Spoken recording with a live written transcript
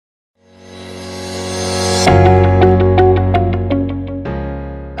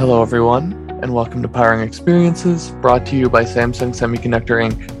Hello, everyone, and welcome to Powering Experiences, brought to you by Samsung Semiconductor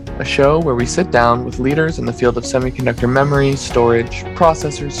Inc., a show where we sit down with leaders in the field of semiconductor memory, storage,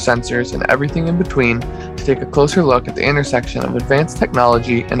 processors, sensors, and everything in between to take a closer look at the intersection of advanced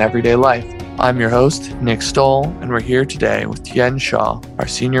technology and everyday life. I'm your host, Nick Stoll, and we're here today with Tien Shiah, our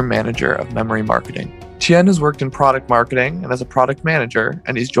Senior Manager of Memory Marketing. Tien has worked in product marketing and as a product manager,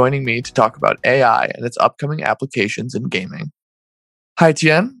 and he's joining me to talk about AI and its upcoming applications in gaming. Hi,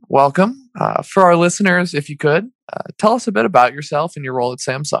 Tien. Welcome. For our listeners, if you could, tell us a bit about yourself and your role at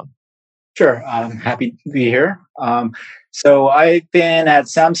Samsung. Sure. I'm happy to be here. So I've been at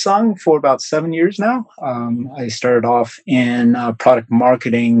Samsung for about 7 years now. I started off in product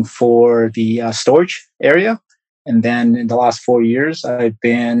marketing for the storage area. And then in the last 4 years, I've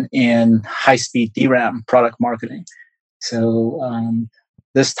been in high-speed DRAM product marketing. So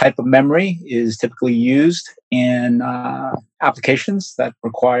this type of memory is typically used in applications that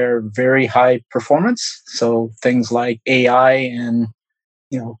require very high performance. So things like AI and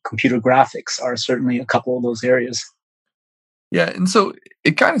computer graphics are certainly a couple of those areas. Yeah, and so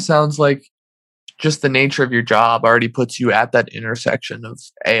it kind of sounds like just the nature of your job already puts you at that intersection of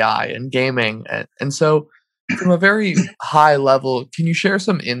AI and gaming. And so from a very high level, can you share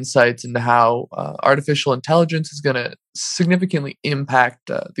some insights into how artificial intelligence is going to significantly impact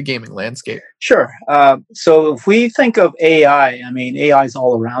the gaming landscape? Sure. So if we think of AI, I mean, AI is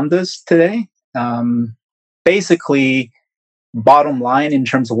all around us today. Basically, bottom line in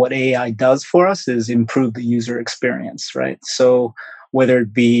terms of what AI does for us is improve the user experience, right? So whether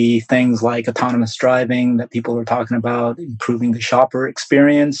it be things like autonomous driving that people are talking about, improving the shopper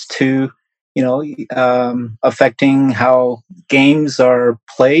experience to affecting how games are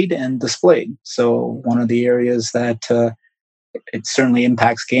played and displayed. So one of the areas that it certainly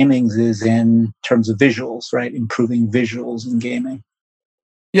impacts gaming is in terms of visuals, right? Improving visuals in gaming.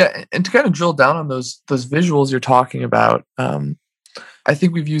 Yeah, and to kind of drill down on those visuals you're talking about, I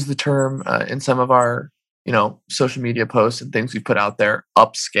think we've used the term in some of our social media posts and things we put out there,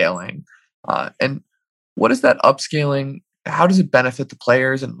 upscaling. And what is that upscaling? How does it benefit the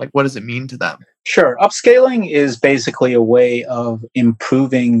players, and what does it mean to them? Sure. Upscaling is basically a way of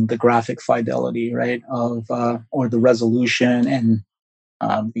improving the graphic fidelity, right, of or the resolution and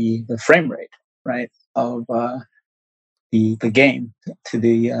the frame rate, right, of the game to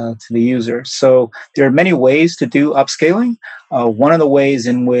the user. So there are many ways to do upscaling. One of the ways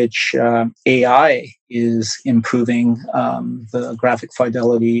in which AI is improving the graphic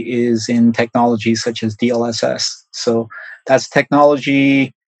fidelity is in technologies such as DLSS. So that's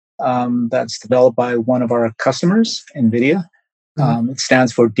technology that's developed by one of our customers, NVIDIA. It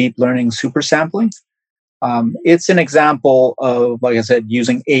stands for Deep Learning Super Sampling. It's an example of, like I said,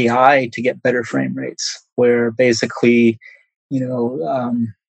 using AI to get better frame rates, where basically,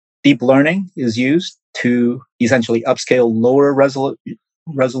 deep learning is used to essentially upscale lower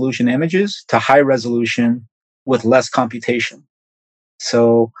resolution images to high resolution with less computation.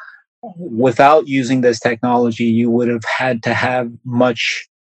 So without using this technology, you would have had to have much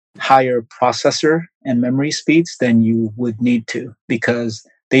higher processor and memory speeds than you would need to, because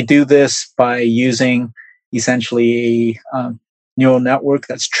they do this by using essentially a neural network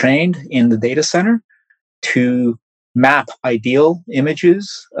that's trained in the data center to map ideal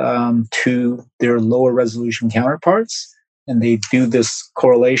images to their lower resolution counterparts. And they do this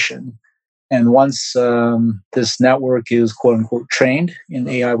correlation. And once this network is quote unquote trained, in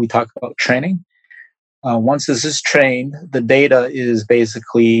AI we talk about training. Once this is trained, the data is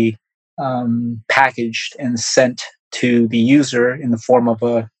basically packaged and sent to the user in the form of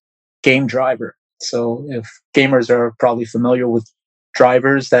a game driver. So if gamers are probably familiar with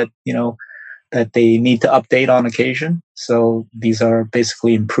drivers that that they need to update on occasion. So these are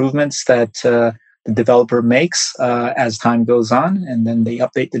basically improvements that the developer makes as time goes on, and then they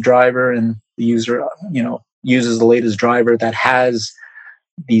update the driver, and the user uses the latest driver that has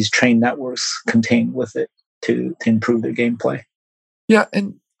these trained networks contained with it to improve their gameplay. Yeah,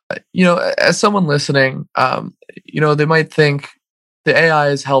 and as someone listening, they might think the AI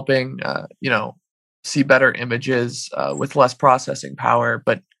is helping, see better images with less processing power,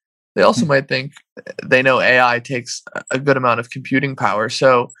 but they also might think they know AI takes a good amount of computing power.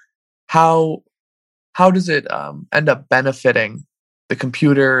 So how does it end up benefiting the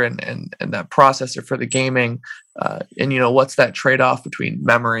computer and that processor for the gaming? And what's that trade-off between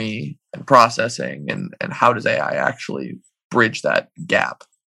memory and processing, and how does AI actually bridge that gap?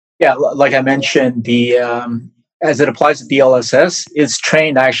 Yeah, like I mentioned, the as it applies to DLSS, it's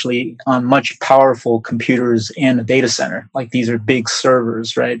trained actually on much powerful computers in a data center. Like these are big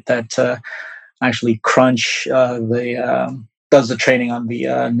servers, right, that actually crunch does the training on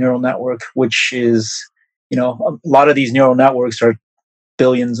the neural network, which is, a lot of these neural networks are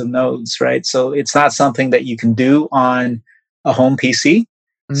billions of nodes, right? So it's not something that you can do on a home PC.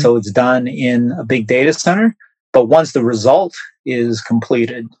 So it's done in a big data center. But once the result is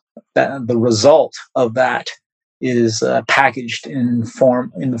completed, the result of that is packaged in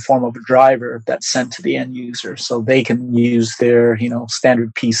the form of a driver that's sent to the end user, so they can use their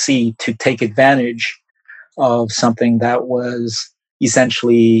standard PC to take advantage of something that was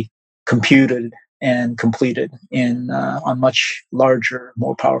essentially computed and completed on much larger,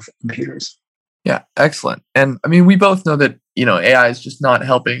 more powerful computers. Yeah, excellent. And I mean, we both know that AI is just not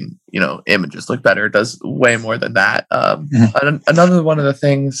helping images look better. It does way more than that. Another one of the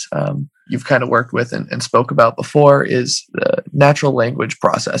things you've kind of worked with and spoke about before is natural language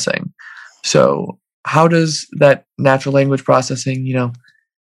processing. So how does that natural language processing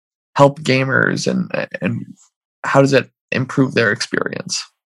help gamers, and how does it improve their experience?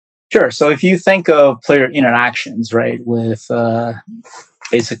 Sure. So if you think of player interactions, right, with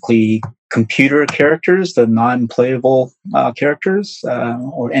basically computer characters, the non-playable characters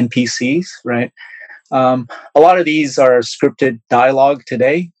or NPCs, right? A lot of these are scripted dialogue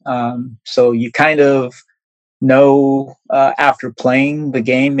today. So you kind of know after playing the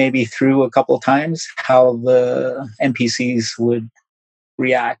game maybe through a couple of times how the NPCs would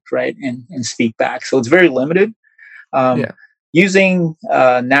react, right, and speak back. So it's very limited. Yeah. Using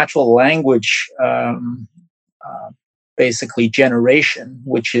natural language basically generation,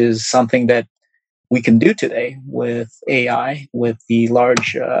 which is something that we can do today with AI, with the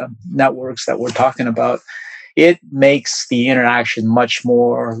large networks that we're talking about, it makes the interaction much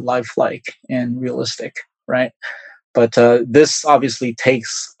more lifelike and realistic, right? But this obviously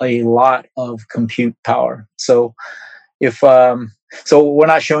takes a lot of compute power. So if so we're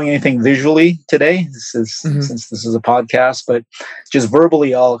not showing anything visually today. Since this is a podcast, but just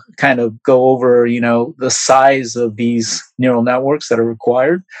verbally, I'll kind of go over, the size of these neural networks that are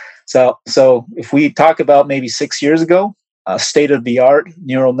required. So if we talk about maybe 6 years ago, a state-of-the-art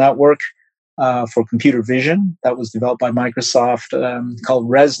neural network for computer vision that was developed by Microsoft, called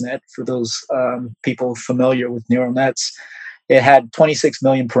ResNet, for those people familiar with neural nets, it had 26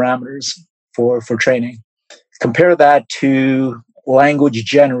 million parameters for training. Compare that to language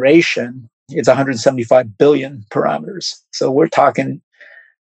generation, it's 175 billion parameters. So we're talking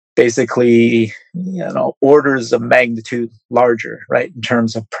basically, orders of magnitude larger, right, in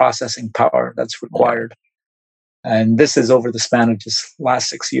terms of processing power that's required. And this is over the span of just last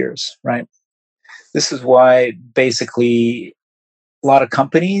 6 years, right? This is why basically a lot of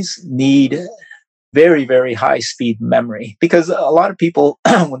companies need very, very high speed memory, because a lot of people,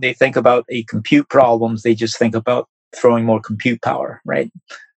 when they think about a compute problems, they just think about throwing more compute power, right,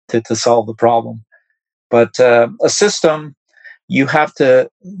 to solve the problem. But a system, you have to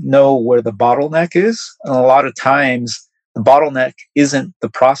know where the bottleneck is. And a lot of times, the bottleneck isn't the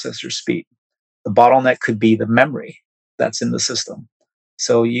processor speed. The bottleneck could be the memory that's in the system.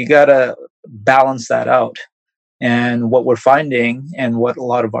 So you got to balance that out. And what we're finding, and what a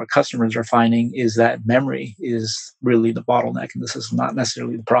lot of our customers are finding, is that memory is really the bottleneck in the system, not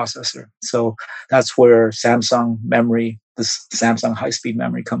necessarily the processor. So that's where Samsung memory, this Samsung high-speed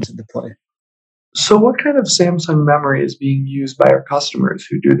memory, comes into play. So what kind of Samsung memory is being used by our customers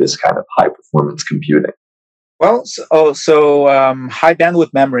who do this kind of high-performance computing? Well, high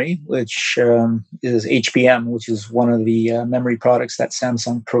bandwidth memory, which is HBM, which is one of the memory products that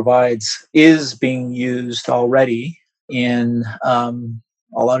Samsung provides, is being used already in a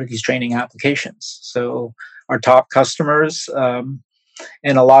lot of these training applications. So our top customers and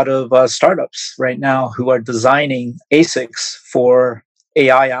a lot of startups right now who are designing ASICs for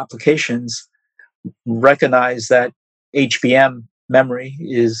AI applications recognize that HBM memory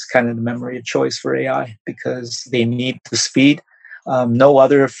is kind of the memory of choice for AI, because they need the speed. No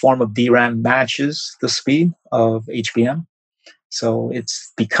other form of DRAM matches the speed of HBM. So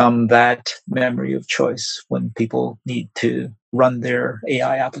it's become that memory of choice when people need to run their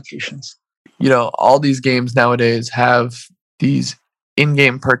AI applications. All these games nowadays have these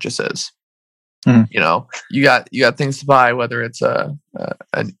in-game purchases. You got things to buy, whether it's a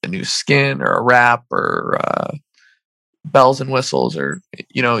new skin or a wrap or bells and whistles, or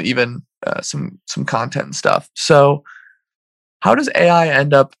even some content and stuff. So how does AI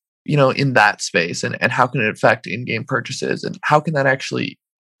end up in that space, and how can it affect in-game purchases, and how can that actually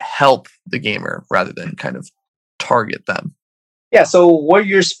help the gamer rather than kind of target them? Yeah, so what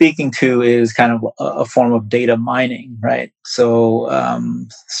you're speaking to is kind of a form of data mining, right? So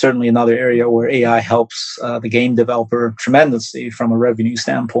certainly another area where AI helps the game developer tremendously from a revenue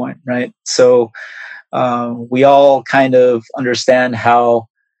standpoint, right? So We all kind of understand how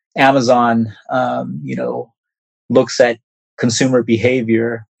Amazon, looks at consumer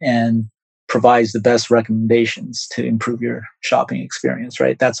behavior and provides the best recommendations to improve your shopping experience,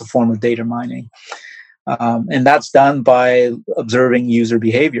 right? That's a form of data mining. And that's done by observing user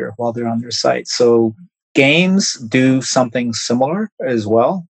behavior while they're on their site. So games do something similar as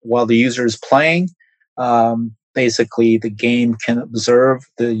well. While the user is playing, basically the game can observe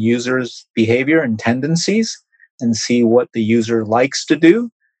the user's behavior and tendencies and see what the user likes to do.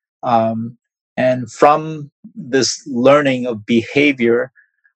 And from this learning of behavior,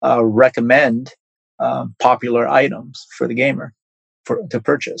 recommend popular items for the gamer to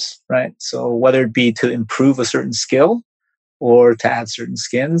purchase, right? So whether it be to improve a certain skill or to add certain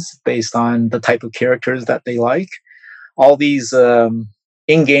skins based on the type of characters that they like, all these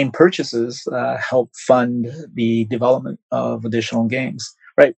in-game purchases help fund the development of additional games,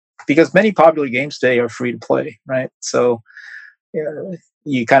 right? Because many popular games today are free to play, right? So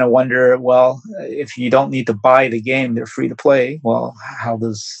you kind of wonder, well, if you don't need to buy the game, they're free to play. Well, how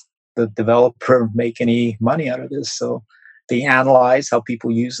does the developer make any money out of this? So they analyze how people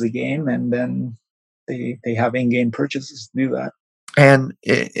use the game, and then they have in-game purchases to do that. And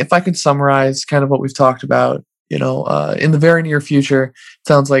if I could summarize kind of what we've talked about, in the very near future, it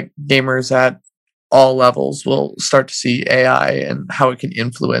sounds like gamers at all levels will start to see AI and how it can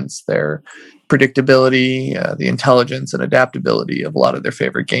influence their predictability, the intelligence and adaptability of a lot of their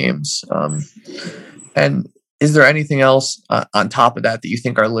favorite games. And is there anything else on top of that you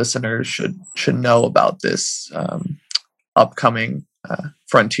think our listeners should know about this upcoming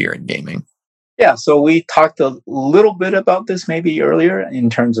frontier in gaming? Yeah, so we talked a little bit about this maybe earlier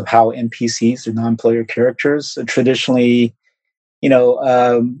in terms of how NPCs or non-player characters traditionally,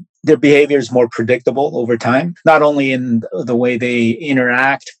 their behavior is more predictable over time, not only in the way they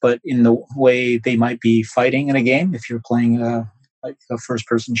interact, but in the way they might be fighting in a game if you're playing like a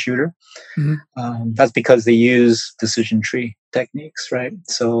first-person shooter. Mm-hmm. That's because they use decision tree techniques, right?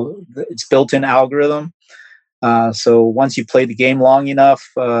 So it's built-in algorithm. So once you play the game long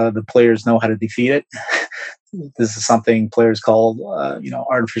enough, the players know how to defeat it. This is something players call,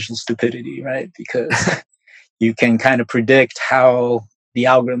 artificial stupidity, right? Because you can kind of predict how the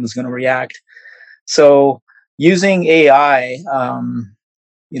algorithm is going to react. So using AI,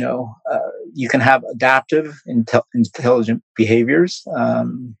 you can have adaptive, intelligent behaviors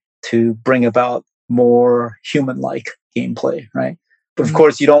to bring about more human-like gameplay, right? But of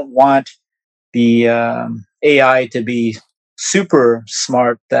course, you don't want the AI to be super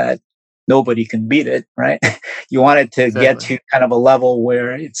smart that nobody can beat it, right? You want it to get to kind of a level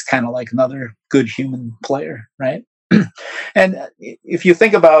where it's kind of like another good human player, right? And if you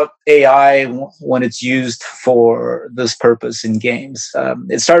think about AI when it's used for this purpose in games,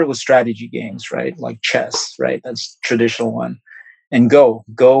 it started with strategy games, right? Like chess, right? That's the traditional one. And Go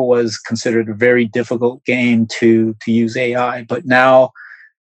was considered a very difficult game to use AI, but now,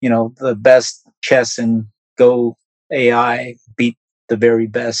 the best chess and Go AI beat the very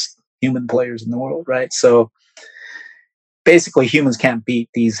best human players in the world, right? So basically humans can't beat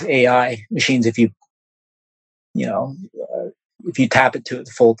these AI machines if you tap it to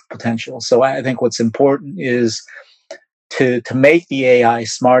its full potential. So I think what's important is to make the AI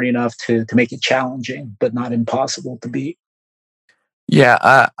smart enough to make it challenging, but not impossible to beat.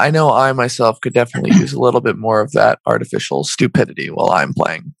 Yeah, I know I myself could definitely use a little bit more of that artificial stupidity while I'm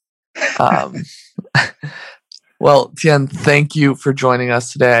playing. Well, Tien, thank you for joining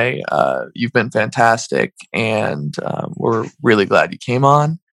us today. You've been fantastic, and we're really glad you came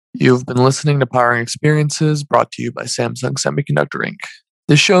on. You've been listening to Powering Experiences, brought to you by Samsung Semiconductor Inc.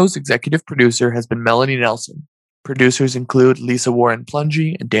 This show's executive producer has been Melanie Nelson. Producers include Lisa Warren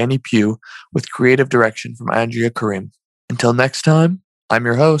Plungy and Danny Pugh, with creative direction from Andrea Karim. Until next time, I'm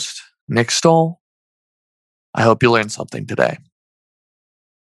your host, Nick Stoll. I hope you learned something today.